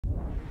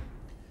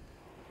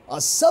A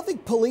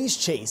Suffolk police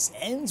chase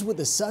ends with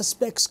the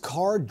suspect's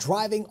car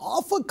driving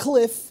off a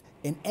cliff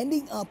and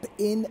ending up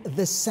in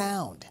the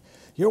Sound.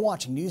 You're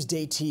watching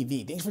Newsday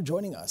TV. Thanks for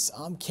joining us.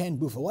 I'm Ken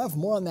Buffa. We'll have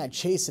more on that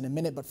chase in a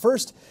minute, but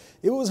first,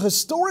 it was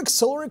historic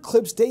solar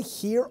eclipse day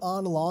here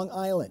on Long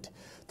Island.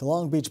 The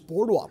Long Beach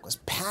boardwalk was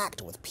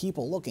packed with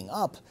people looking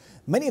up,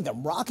 many of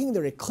them rocking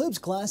their eclipse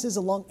glasses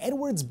along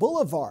Edwards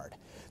Boulevard.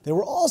 There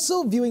were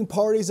also viewing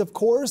parties, of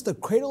course. The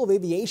Cradle of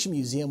Aviation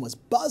Museum was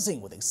buzzing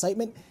with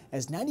excitement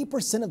as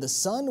 90% of the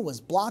sun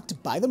was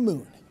blocked by the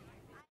moon.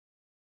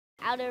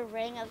 Outer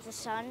ring of the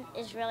sun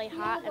is really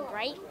hot and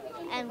bright,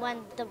 and when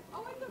the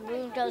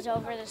moon goes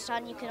over the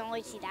sun, you can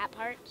only see that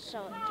part,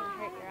 so it can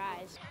hurt your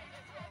eyes.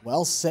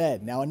 Well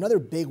said. Now, another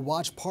big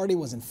watch party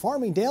was in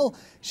Farmingdale.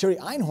 Sherry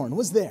Einhorn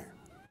was there.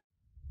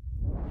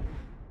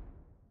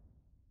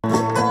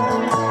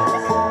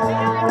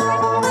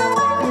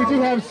 We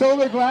do have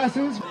solar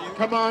glasses.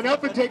 Come on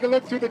up and take a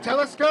look through the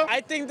telescope.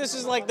 I think this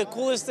is like the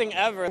coolest thing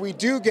ever. We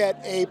do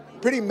get a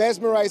pretty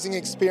mesmerizing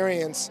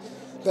experience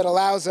that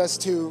allows us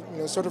to,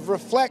 sort of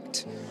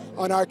reflect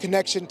on our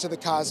connection to the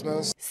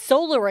cosmos.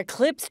 Solar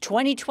Eclipse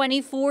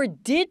 2024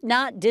 did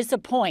not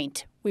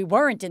disappoint. We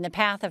weren't in the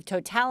path of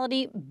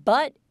totality,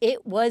 but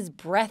it was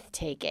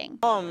breathtaking.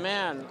 Oh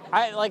man,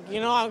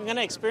 I'm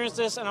gonna experience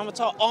this and I'm gonna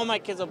tell all my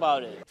kids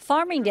about it.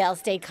 Farmingdale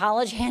State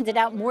College handed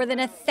out more than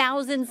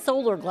 1,000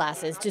 solar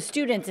glasses to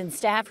students and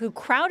staff who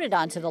crowded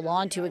onto the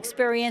lawn to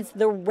experience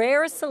the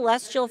rare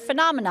celestial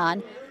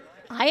phenomenon.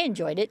 I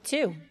enjoyed it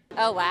too.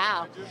 Oh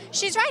wow,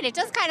 she's right, it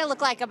does kind of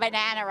look like a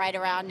banana right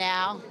around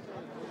now.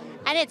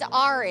 And it's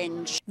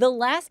orange. The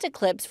last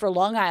eclipse for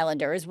Long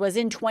Islanders was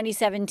in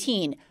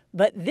 2017,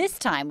 but this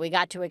time we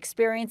got to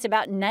experience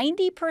about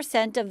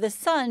 90% of the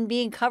sun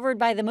being covered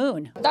by the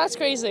moon. That's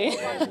crazy.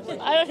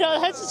 I don't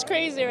know, that's just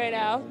crazy right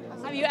now.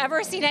 Have you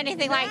ever seen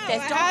anything like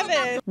this? I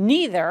haven't.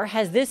 Neither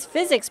has this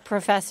physics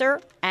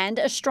professor and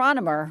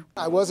astronomer.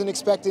 I wasn't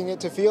expecting it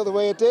to feel the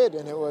way it did,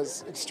 and it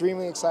was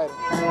extremely exciting.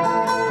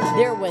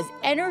 There was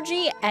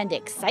energy and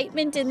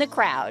excitement in the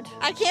crowd.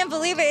 I can't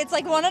believe it. It's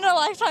like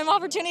one-in-a-lifetime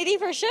opportunity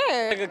for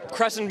sure. Like a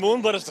crescent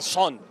moon, but it's the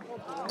sun.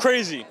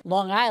 Crazy.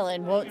 Long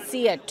Island won't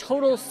see a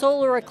total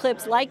solar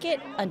eclipse like it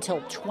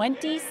until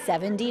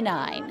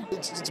 2079.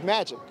 It's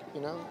magic,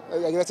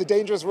 Like, that's a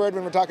dangerous word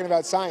when we're talking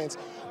about science,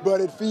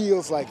 but it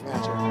feels like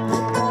magic.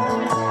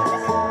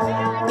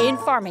 In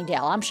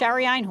Farmingdale, I'm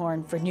Sherry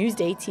Einhorn for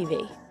Newsday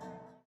TV.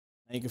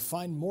 You can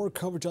find more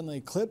coverage on the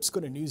eclipse. Go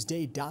to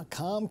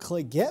Newsday.com,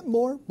 click Get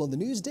More on the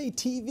Newsday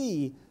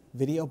TV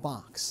video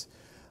box.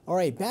 All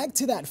right, back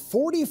to that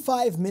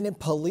 45-minute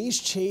police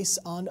chase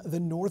on the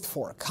North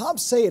Fork.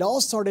 Cops say it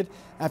all started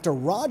after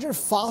Roger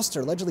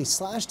Foster allegedly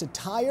slashed a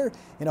tire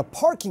in a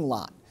parking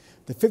lot.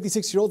 The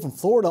 56-year-old from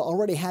Florida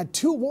already had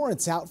 2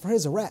 warrants out for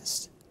his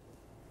arrest.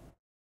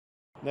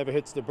 Never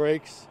hits the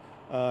brakes,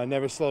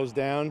 never slows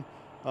down,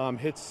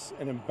 hits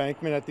an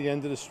embankment at the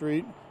end of the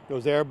street,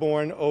 goes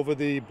airborne over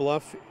the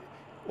bluff,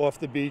 off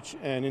the beach,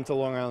 and into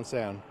Long Island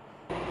Sound.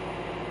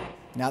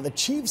 Now, the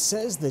chief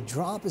says the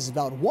drop is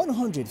about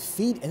 100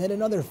 feet and then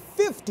another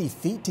 50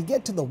 feet to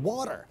get to the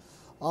water.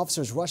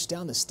 Officers rushed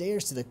down the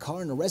stairs to the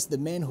car and arrested the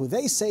man who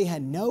they say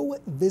had no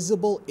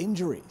visible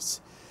injuries.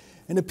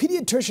 And a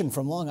pediatrician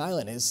from Long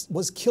Island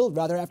was killed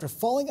after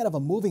falling out of a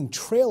moving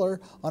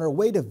trailer on her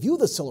way to view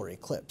the solar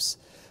eclipse.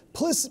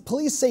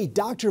 Police say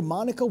Dr.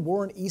 Monica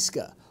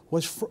Warren-Iska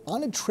was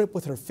on a trip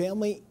with her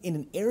family in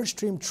an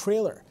Airstream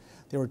trailer.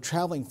 They were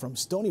traveling from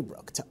Stony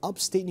Brook to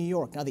upstate New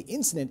York. Now, the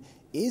incident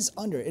is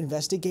under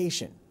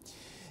investigation.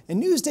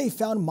 And Newsday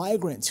found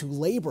migrants who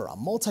labor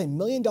on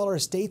multi-million-dollar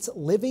estates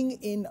living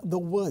in the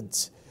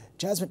woods.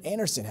 Jasmine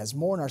Anderson has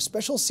more in our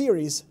special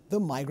series, The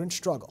Migrant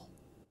Struggle.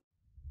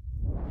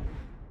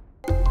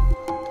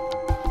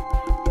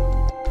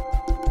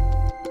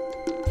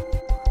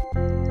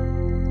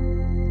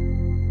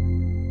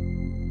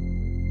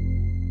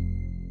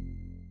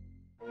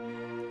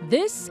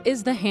 This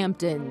is the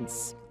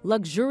Hamptons.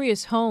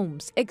 Luxurious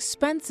homes,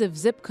 expensive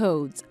zip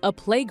codes, a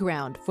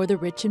playground for the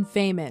rich and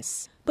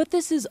famous. But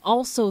this is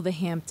also the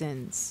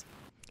Hamptons.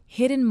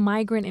 Hidden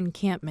migrant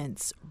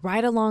encampments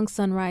right along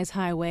Sunrise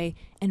Highway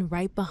and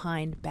right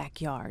behind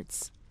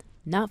backyards.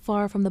 Not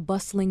far from the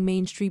bustling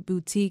Main Street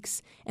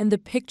boutiques and the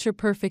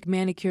picture-perfect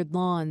manicured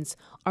lawns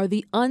are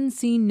the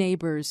unseen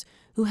neighbors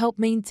who help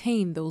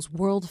maintain those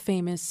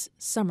world-famous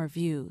summer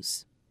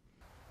views.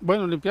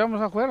 Bueno,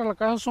 limpiamos afuera, las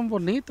casas son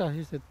bonitas,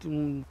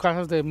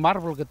 casas de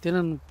mármol que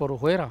tienen por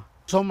fuera.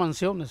 Son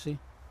mansiones, sí.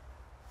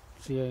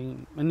 Sí,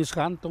 en East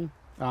Hampton,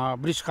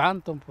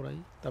 Bridgehampton, por ahí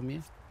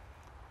también.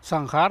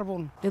 San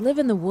Harbor. They live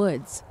in the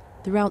woods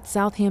throughout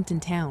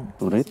Southampton town.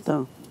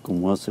 Ahorita,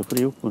 como hace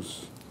frío,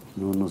 pues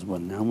no nos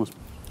bañamos.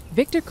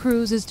 Victor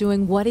Cruz is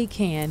doing what he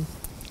can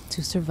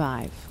to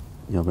survive.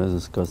 Y a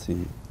veces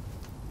casi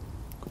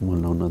como a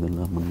la 1 de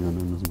la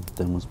mañana nos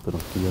metemos, pero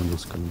aquí ya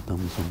nos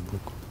calentamos un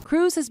poco.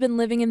 Cruz has been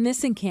living in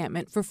this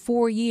encampment for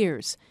 4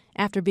 years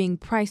after being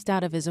priced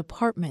out of his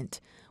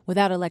apartment.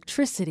 Without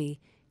electricity,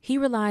 he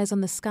relies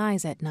on the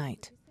skies at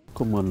night.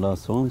 Como a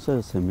las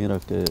 11 se mira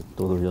que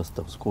todo ya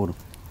está oscuro.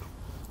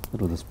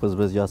 Pero después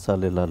ves ya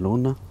sale la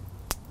luna,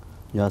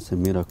 ya se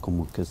mira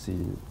como que si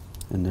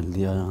en el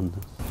día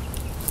andas.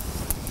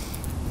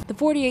 The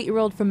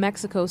 48-year-old from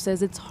Mexico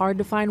says it's hard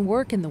to find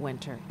work in the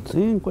winter.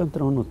 Sí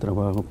encuentra uno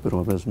trabajo, pero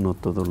a veces no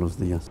todos los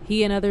días.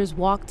 He and others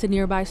walk to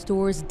nearby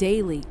stores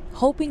daily,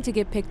 hoping to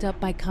get picked up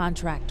by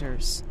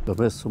contractors. A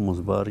veces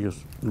somos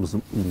varios,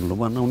 lo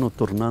van a uno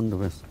tornando,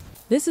 ¿ves?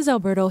 This is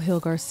Alberto Gil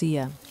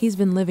Garcia. He's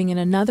been living in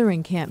another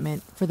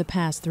encampment for the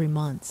past 3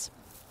 months.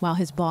 While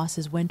his boss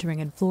is wintering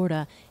in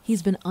Florida,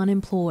 he's been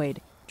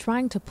unemployed,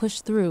 trying to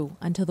push through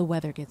until the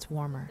weather gets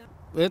warmer.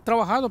 He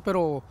trabajado,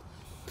 pero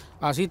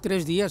así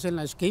 3 días en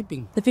la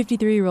escaping. The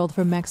 53-year-old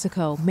from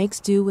Mexico makes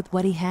do with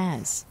what he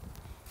has.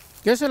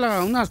 Que es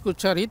unas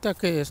cucharitas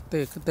que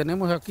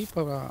tenemos aquí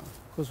para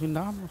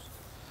cocinarnos.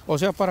 O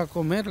sea, para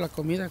comer la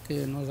comida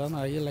que nos dan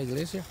ahí en la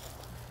iglesia.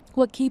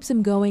 What keeps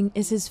him going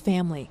is his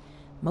family.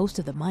 Most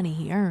of the money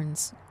he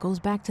earns goes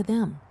back to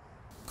them.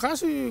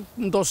 Casi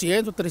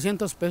 200,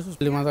 300 pesos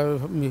le manda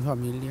a mi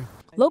familia.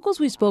 Locals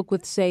we spoke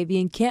with say the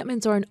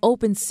encampments are an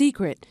open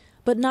secret,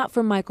 but not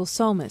for Michael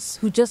Somas,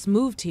 who just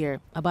moved here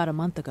about a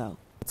month ago.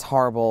 It's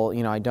horrible.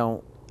 I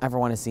don't ever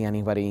want to see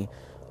anybody,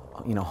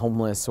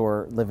 homeless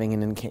or living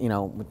in,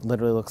 what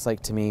literally looks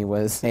like to me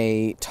was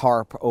a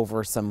tarp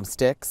over some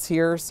sticks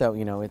here. So,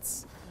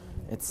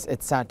 it's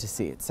sad to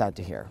see. It's sad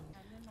to hear.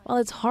 While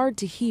it's hard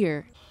to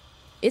hear,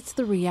 it's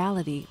the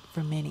reality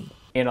for many.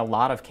 In a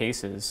lot of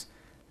cases,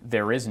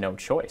 there is no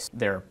choice.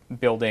 They're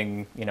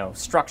building,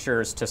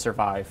 structures to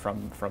survive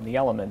from the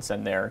elements,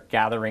 and they're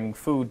gathering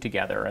food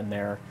together, and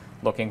they're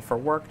looking for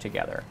work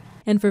together.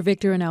 And for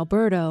Victor and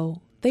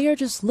Alberto, they are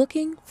just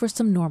looking for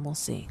some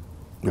normalcy.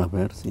 A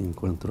ver si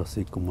encuentro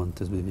así como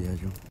antes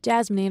vivía yo.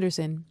 Jasmine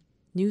Anderson,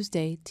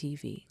 Newsday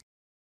TV.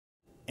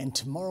 And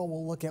tomorrow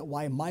we'll look at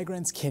why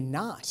migrants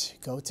cannot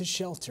go to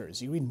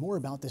shelters. You read more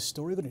about this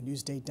story, go to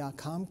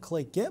Newsday.com,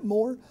 click Get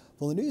More,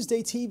 for the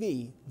Newsday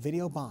TV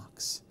video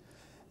box.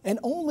 And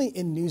only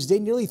in Newsday,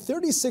 nearly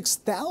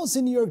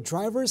 36,000 New York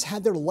drivers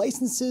had their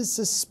licenses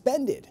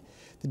suspended.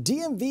 The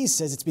DMV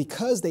says it's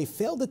because they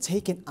failed to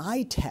take an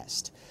eye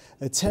test.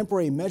 A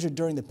temporary measure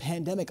during the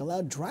pandemic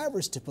allowed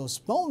drivers to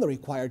postpone the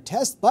required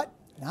test, but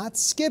not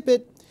skip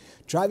it.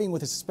 Driving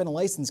with a suspended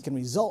license can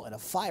result in a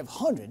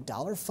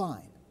 $500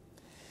 fine.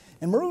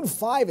 And Maroon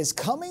 5 is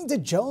coming to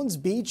Jones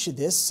Beach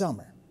this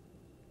summer.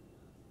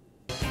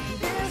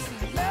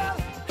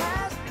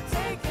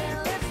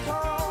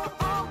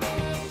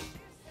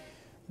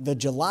 The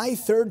July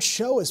 3rd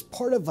show is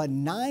part of a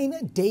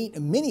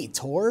 9-date mini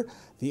tour.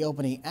 The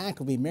opening act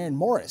will be Maren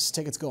Morris.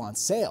 Tickets go on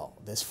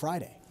sale this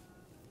Friday.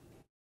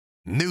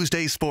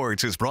 Newsday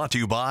Sports is brought to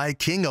you by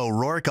King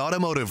O'Rourke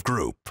Automotive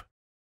Group.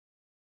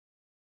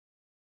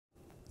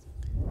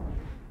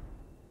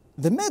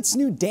 The Mets'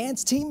 new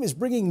dance team is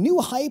bringing new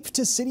hype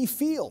to Citi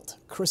Field.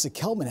 Carissa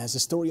Kelman has a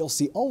story you'll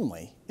see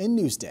only in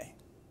Newsday.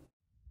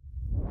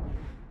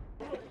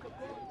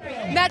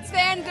 Mets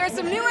fans, there's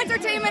some new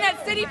entertainment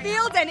at Citi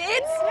Field, and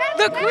it's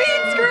the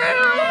Queen's Crew!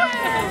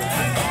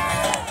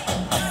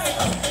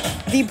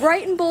 The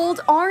bright and bold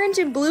orange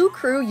and blue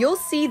crew you'll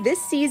see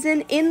this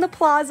season in the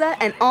plaza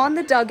and on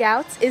the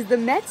dugouts is the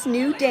Mets'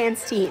 new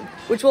dance team,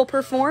 which will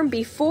perform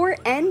before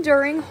and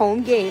during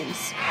home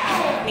games.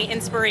 The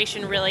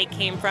inspiration really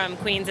came from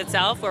Queens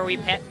itself, where we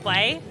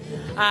play,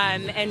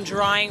 and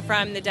drawing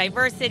from the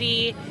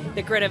diversity,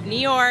 the grit of New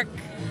York,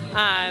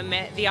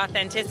 the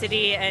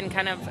authenticity, and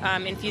kind of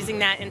infusing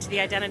that into the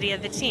identity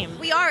of the team.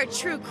 We are a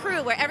true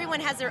crew where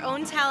everyone has their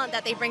own talent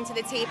that they bring to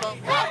the table.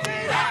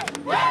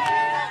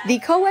 The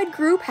co-ed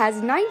group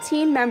has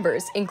 19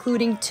 members,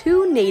 including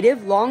 2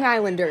 native Long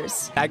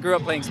Islanders. I grew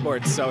up playing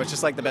sports, so it's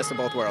just like the best of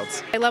both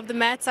worlds. I love the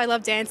Mets, I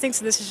love dancing,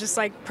 so this is just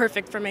like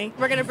perfect for me.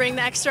 We're gonna bring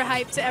the extra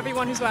hype to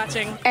everyone who's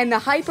watching. And the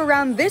hype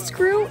around this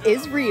crew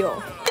is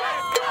real.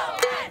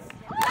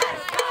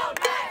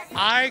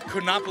 I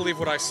could not believe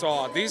what I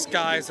saw. These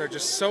guys are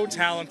just so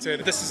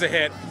talented. This is a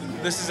hit.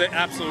 This is an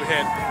absolute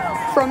hit.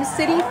 From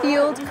Citi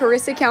Field,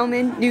 Carissa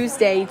Kelman,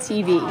 Newsday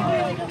TV.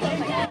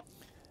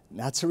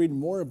 Now to read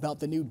more about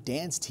the new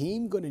dance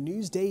team, go to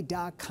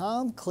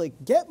Newsday.com, click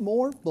Get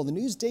More, below the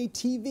Newsday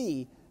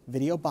TV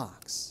video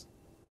box.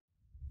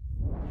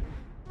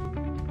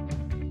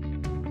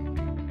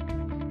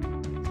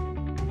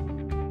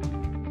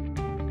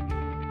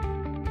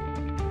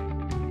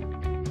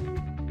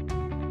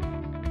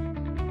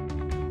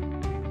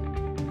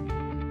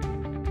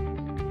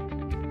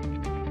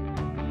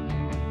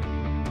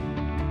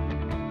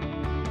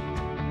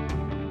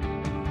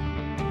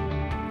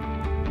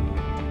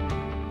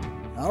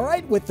 All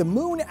right, with the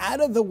moon out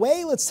of the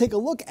way, let's take a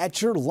look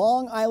at your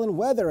Long Island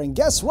weather. And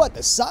guess what?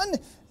 The sun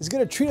is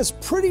going to treat us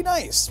pretty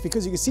nice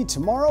because you can see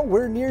tomorrow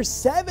we're near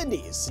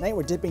 70s. Tonight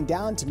we're dipping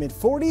down to mid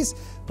 40s.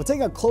 But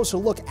taking a closer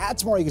look at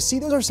tomorrow, you can see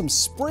those are some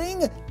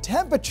spring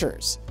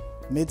temperatures.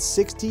 Mid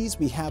 60s,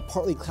 we have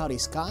partly cloudy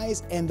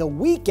skies. And the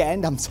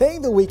weekend, I'm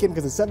saying the weekend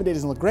because the 7-day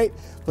doesn't look great,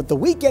 but the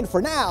weekend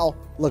for now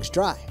looks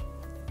dry.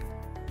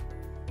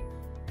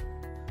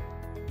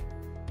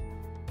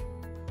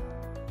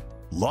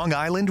 Long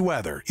Island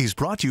weather is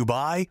brought to you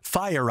by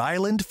Fire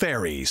Island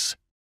Ferries.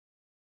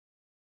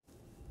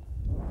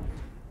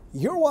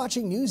 You're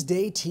watching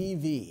Newsday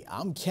TV.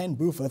 I'm Ken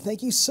Bufa.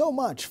 Thank you so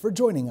much for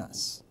joining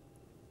us.